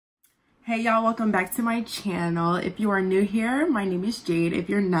Hey y'all, welcome back to my channel. If you are new here, my name is Jade. If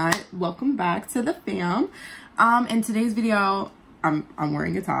you're not, welcome back to the fam. In today's video, I'm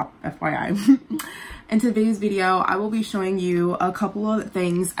wearing a top, FYI. In today's video, I will be showing you a couple of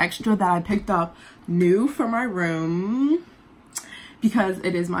things extra that I picked up new for my room because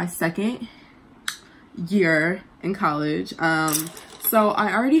it is my second year in college. So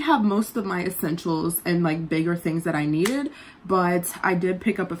I already have most of my essentials and like bigger things that I needed, but I did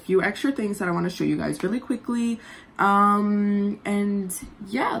pick up a few extra things that I want to show you guys really quickly. And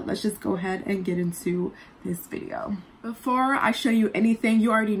yeah, let's just go ahead and get into this video. Before I show you anything, you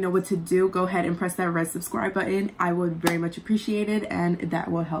already know what to do. Go ahead and press that red subscribe button. I would very much appreciate it, and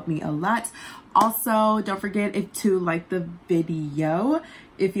that will help me a lot. Also, don't forget to like the video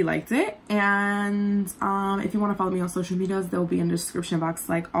if you liked it, and if you want to follow me on social medias, they'll be in the description box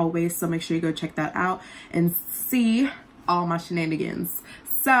like always, so make sure you go check that out and see all my shenanigans.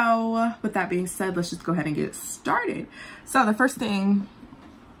 So with that being said, let's just go ahead and get started. So the first thing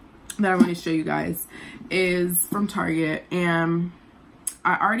that I want to show you guys is from Target, and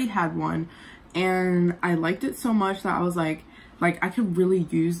I already had one and I liked it so much that I was like I could really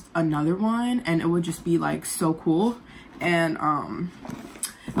use another one, and it would just be like so cool, and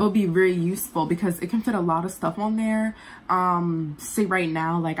it will be very useful because it can fit a lot of stuff on there. Say right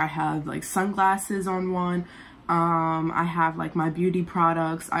now, like I have like sunglasses on one. I have like my beauty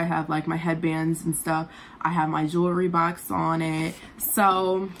products. I have like my headbands and stuff. I have my jewelry box on it.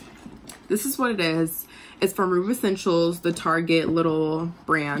 So this is what it is. It's from Room Essentials, the Target little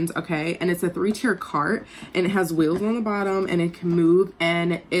brand, okay? And it's a 3-tier cart, and it has wheels on the bottom, and it can move,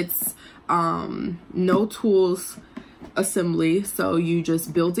 and it's no tools assembly, so you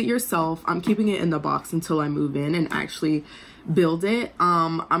just build it yourself. I'm keeping it in the box until I move in and actually build it.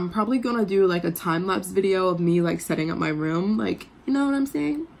 I'm probably gonna do like a time-lapse video of me like setting up my room, like, you know what I'm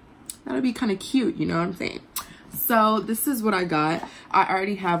saying? That'll be kind of cute, you know what I'm saying? So this is what I got. I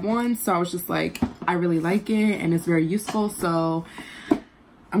already have one, so I was just like, I really like it and it's very useful, so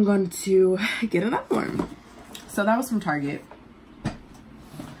I'm going to get another one. So that was from Target.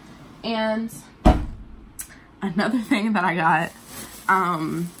 And another thing that I got,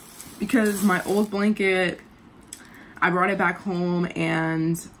 because my old blanket, I brought it back home,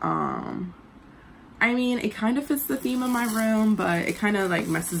 and I mean, it kind of fits the theme of my room, but it kind of like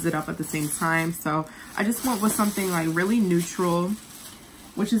messes it up at the same time. So I just went with something like really neutral,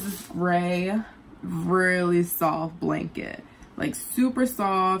 which is this gray, really soft blanket, like super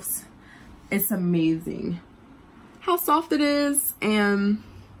soft. It's amazing how soft it is. And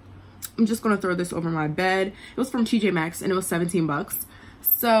I'm just gonna throw this over my bed. It was from TJ Maxx, and it was 17 bucks.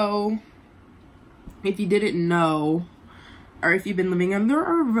 So if you didn't know, or if you've been living under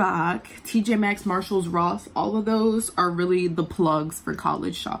a rock, TJ Maxx, Marshalls, Ross, all of those are really the plugs for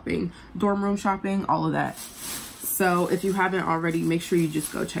college shopping, dorm room shopping, all of that. So if you haven't already, make sure you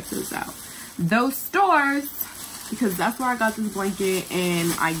just go check those out. Those stores, because that's where I got this blanket,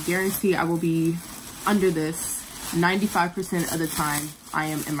 and I guarantee I will be under this 95% of the time I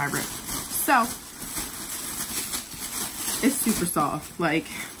am in my room. So it's super soft, like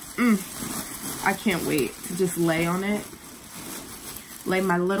I can't wait to just lay on it, lay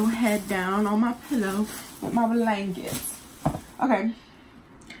my little head down on my pillow with my blankets. Okay,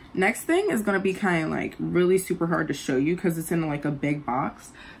 next thing is gonna be kind of like really super hard to show you because it's in like a big box,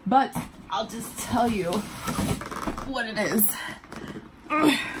 but I'll just tell you what it is.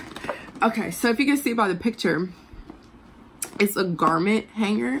 Okay, so if you can see by the picture, it's a garment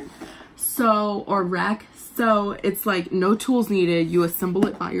hanger, so, or rack. So it's like no tools needed. You assemble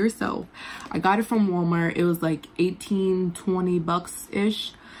it by yourself. I got it from Walmart. It was like 18-20 bucks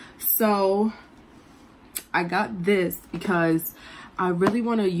ish. So I got this because I really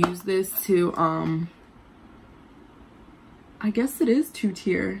want to use this to I guess it is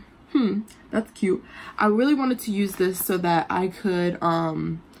 2-tier. That's cute. I really wanted to use this so that I could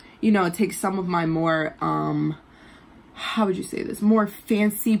you know, take some of my more how would you say this, more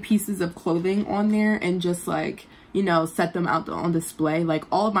fancy pieces of clothing on there and just like, you know, set them out on display. Like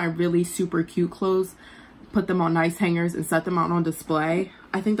all of my really super cute clothes, put them on nice hangers and set them out on display.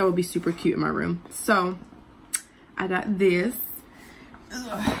 I think that would be super cute in my room. So I got this.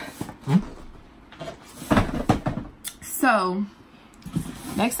 So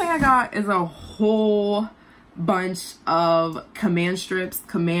next thing I got is a whole bunch of command strips,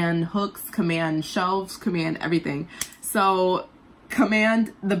 command hooks, command shelves, command everything. So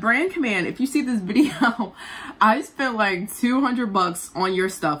Command, the brand Command, if you see this video, I spent like 200 bucks on your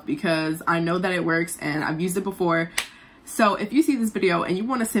stuff because I know that it works and I've used it before. So if you see this video and you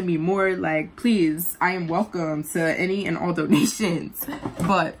want to send me more, like, please, I am welcome to any and all donations.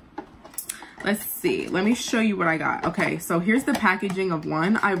 But let's see. Let me show you what I got. Okay, so here's the packaging of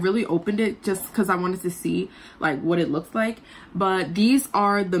one. I really opened it just because I wanted to see like what it looks like. But these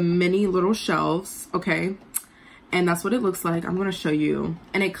are the mini little shelves, okay? And that's what it looks like. I'm gonna show you.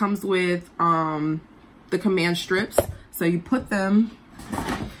 And it comes with the command strips. So you put them,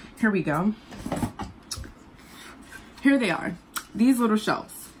 here we go. Here they are, these little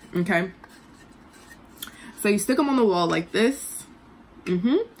shelves, okay? So you stick them on the wall like this,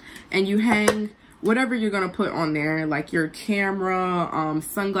 and you hang whatever you're gonna put on there, like your camera,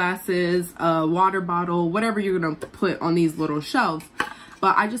 sunglasses, a water bottle, whatever you're gonna put on these little shelves.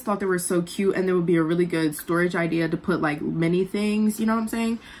 But I just thought they were so cute, and they would be a really good storage idea to put like many things, you know what I'm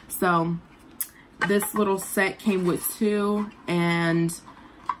saying? So this little set came with 2, and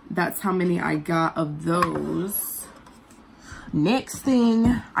that's how many I got of those. Next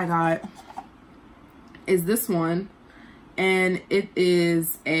thing I got is this one, and it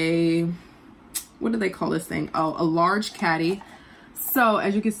is a, what do they call this thing? Oh, a large caddy. So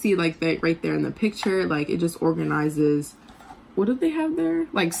as you can see, like that right there in the picture, like it just organizes, what do they have there?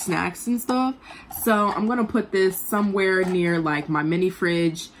 Like snacks and stuff. So I'm gonna put this somewhere near like my mini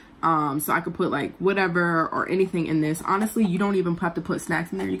fridge, so I could put like whatever or anything in this. Honestly, you don't even have to put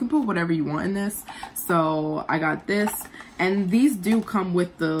snacks in there. You can put whatever you want in this. So I got this, and these do come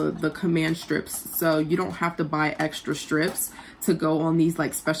with the command strips, so you don't have to buy extra strips to go on these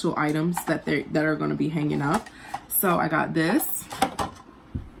like special items that are going to be hanging up. So I got this.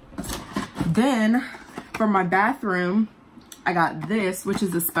 Then for my bathroom, I got this, which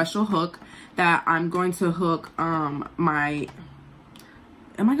is a special hook that I'm going to hook my,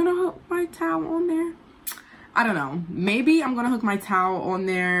 am I gonna hook my towel on there? I don't know. Maybe I'm gonna hook my towel on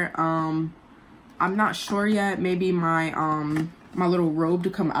there. I'm not sure yet. Maybe my my little robe to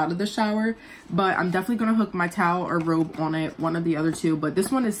come out of the shower, but I'm definitely gonna hook my towel or robe on it, one of the other two. But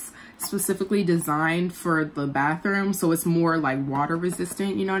this one is specifically designed for the bathroom, so it's more like water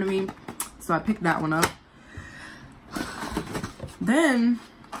resistant, you know what I mean? So I picked that one up. Then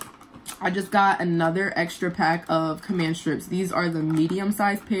I just got another extra pack of command strips. These are the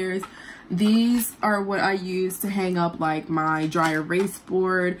medium-sized pairs. These are what I use to hang up like my dry erase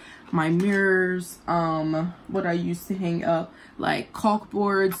board, my mirrors, what I use to hang up like caulk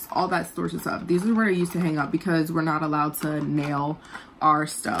boards, all that sorts of stuff. These are what I use to hang up because we're not allowed to nail our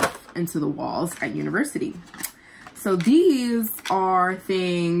stuff into the walls at university. So these are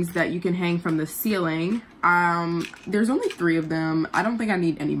things that you can hang from the ceiling. There's only 3 of them. I don't think I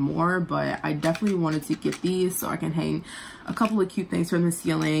need any more, but I definitely wanted to get these so I can hang a couple of cute things from the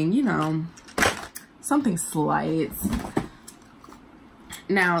ceiling, you know, something slight.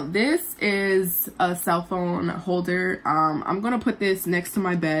 Now this is a cell phone holder. I'm gonna put this next to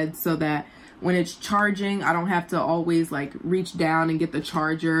my bed so that when it's charging, I don't have to always like reach down and get the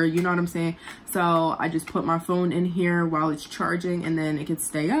charger, you know what I'm saying? So I just put my phone in here while it's charging, and then it can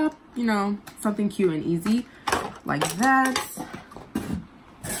stay up, you know, something cute and easy like that.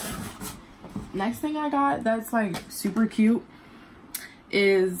 Next thing I got that's like super cute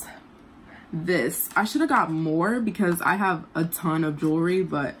is this. I should have got more because I have a ton of jewelry,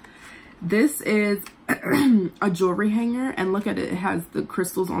 but this is a jewelry hanger, and look at it, it has the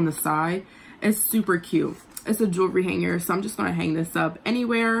crystals on the side. It's super cute. It's a jewelry hanger, so I'm just gonna hang this up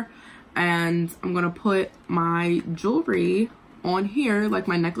anywhere, and I'm gonna put my jewelry on here, like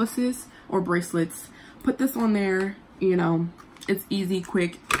my necklaces or bracelets. Put this on there, you know, it's easy,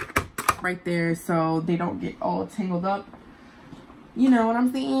 quick, right there, so they don't get all tangled up. You know what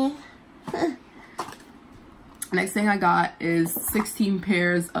I'm saying? Next thing I got is 16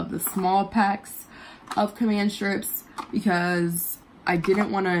 pairs of the small packs of command strips because I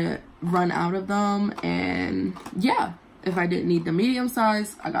didn't want to run out of them, and yeah, if I didn't need the medium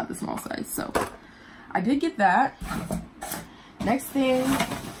size, I got the small size, so I did get that. Next thing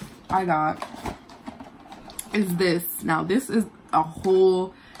I got is this. Now this is a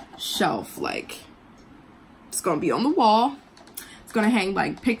whole shelf, like it's gonna be on the wall. It's gonna hang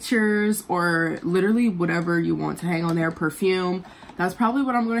like pictures or literally whatever you want to hang on there. Perfume, that's probably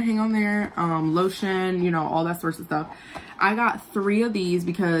what I'm gonna hang on there. Lotion, you know, all that sorts of stuff. I got 3 of these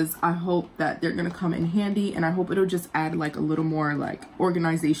because I hope that they're gonna come in handy, and I hope it'll just add like a little more like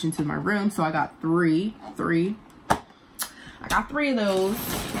organization to my room. So I got three. I got 3 of those.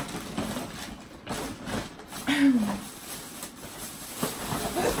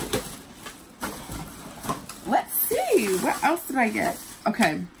 Let's see, what else did I get?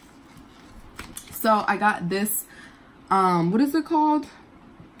 Okay, so I got this, what is it called?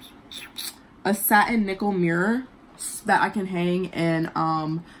 A satin nickel mirror that I can hang in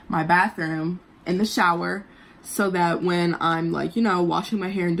my bathroom in the shower. so that when I'm like, you know, washing my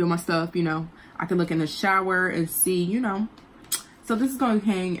hair and doing my stuff, you know, I can look in the shower and see, you know. So this is going to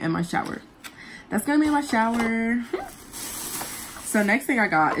hang in my shower. That's going to be my shower. So next thing I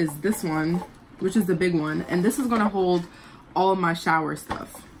got is this one, which is the big one. And this is going to hold all of my shower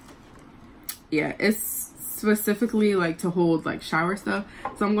stuff. Yeah, it's specifically like to hold like shower stuff.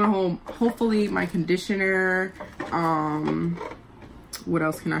 So I'm going to hold hopefully my conditioner. What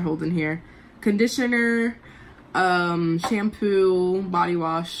else can I hold in here? Conditioner, shampoo, body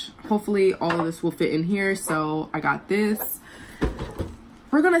wash. Hopefully all of this will fit in here. So I got this.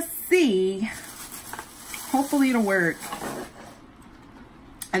 We're gonna see. Hopefully it'll work.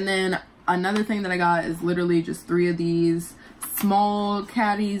 And then another thing that I got is literally just 3 of these small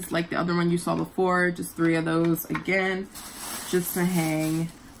caddies, like the other one you saw before. Just 3 of those again, just to hang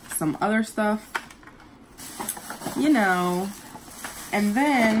some other stuff, you know. And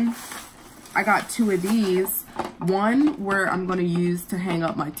then I got 2 of these. One where I'm going to use to hang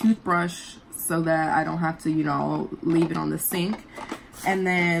up my toothbrush so that I don't have to, you know, leave it on the sink. And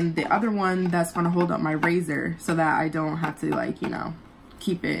then the other one that's going to hold up my razor so that I don't have to, like, you know,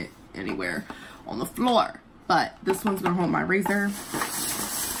 keep it anywhere on the floor. But this one's going to hold my razor.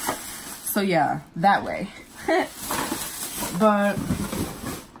 So yeah, that way. But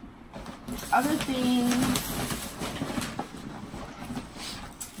other things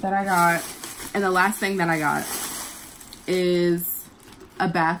that I got, and the last thing that I got is a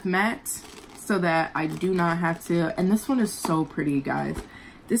bath mat so that I do not have to, and this one is so pretty, guys.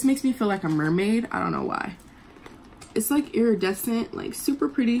 This makes me feel like a mermaid. I don't know why. It's like iridescent, like super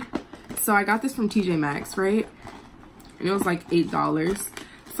pretty. So I got this from TJ Maxx, right? And it was like $8.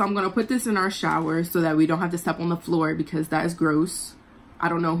 So I'm gonna put this in our shower so that we don't have to step on the floor because that is gross. I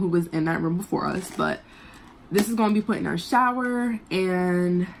don't know who was in that room before us, but this is gonna be put in our shower.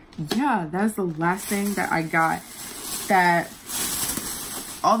 And yeah, that's the last thing that I got. That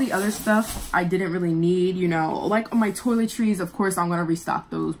all the other stuff I didn't really need, you know, like my toiletries, of course I'm gonna restock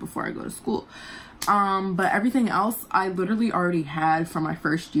those before I go to school. But everything else I literally already had from my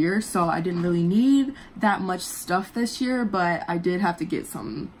first year, so I didn't really need that much stuff this year, but I did have to get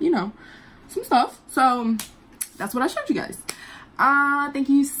some, you know, some stuff. So that's what I showed you guys. Thank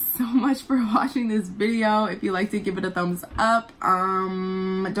you so much for watching this video. If you liked it, give it a thumbs up.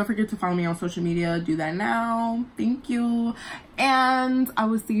 Don't forget to follow me on social media. Do that now. Thank you. And I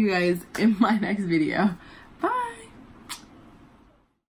will see you guys in my next video. Bye.